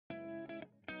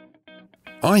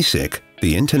ISIC,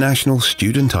 the International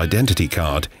Student Identity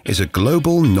Card, is a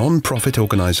global non-profit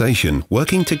organization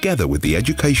working together with the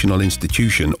educational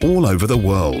institution all over the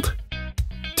world.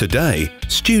 Today,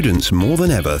 students more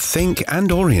than ever think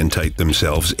and orientate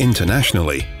themselves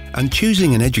internationally, and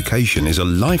choosing an education is a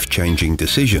life-changing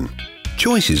decision.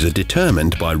 Choices are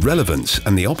determined by relevance,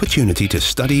 and the opportunity to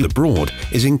study abroad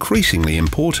is increasingly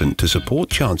important to support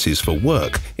chances for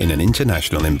work in an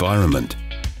international environment.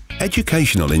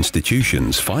 Educational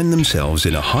institutions find themselves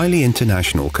in a highly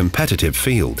international competitive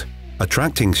field.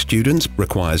 Attracting students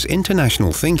requires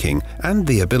international thinking and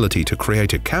the ability to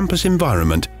create a campus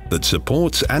environment that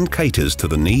supports and caters to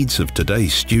the needs of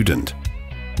today's student.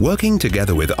 Working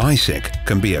together with ISIC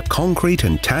can be a concrete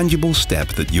and tangible step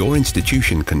that your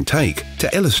institution can take to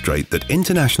illustrate that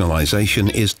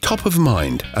internationalization is top of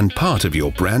mind and part of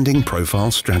your branding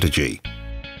profile strategy.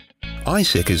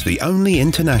 ISIC is the only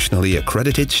internationally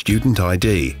accredited student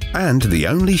ID and the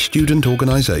only student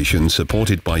organization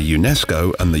supported by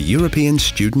UNESCO and the European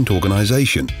Student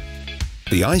Organization.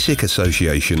 The ISIC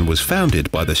Association was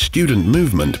founded by the student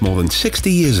movement more than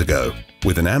 60 years ago,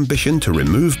 with an ambition to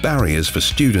remove barriers for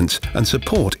students and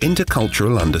support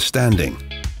intercultural understanding.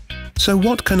 So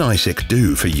what can ISIC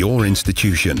do for your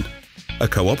institution? A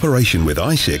cooperation with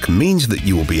ISIC means that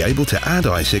you will be able to add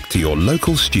ISIC to your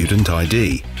local student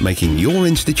ID, making your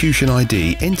institution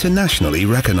ID internationally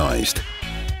recognized.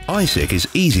 ISIC is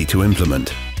easy to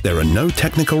implement. There are no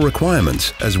technical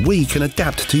requirements, as we can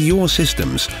adapt to your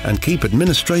systems and keep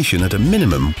administration at a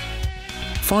minimum.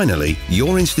 Finally,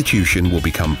 your institution will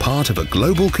become part of a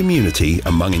global community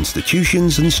among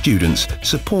institutions and students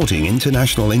supporting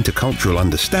international intercultural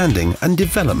understanding and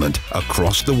development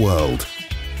across the world.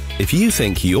 If you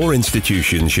think your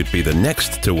institution should be the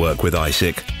next to work with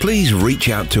ISIC, please reach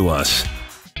out to us.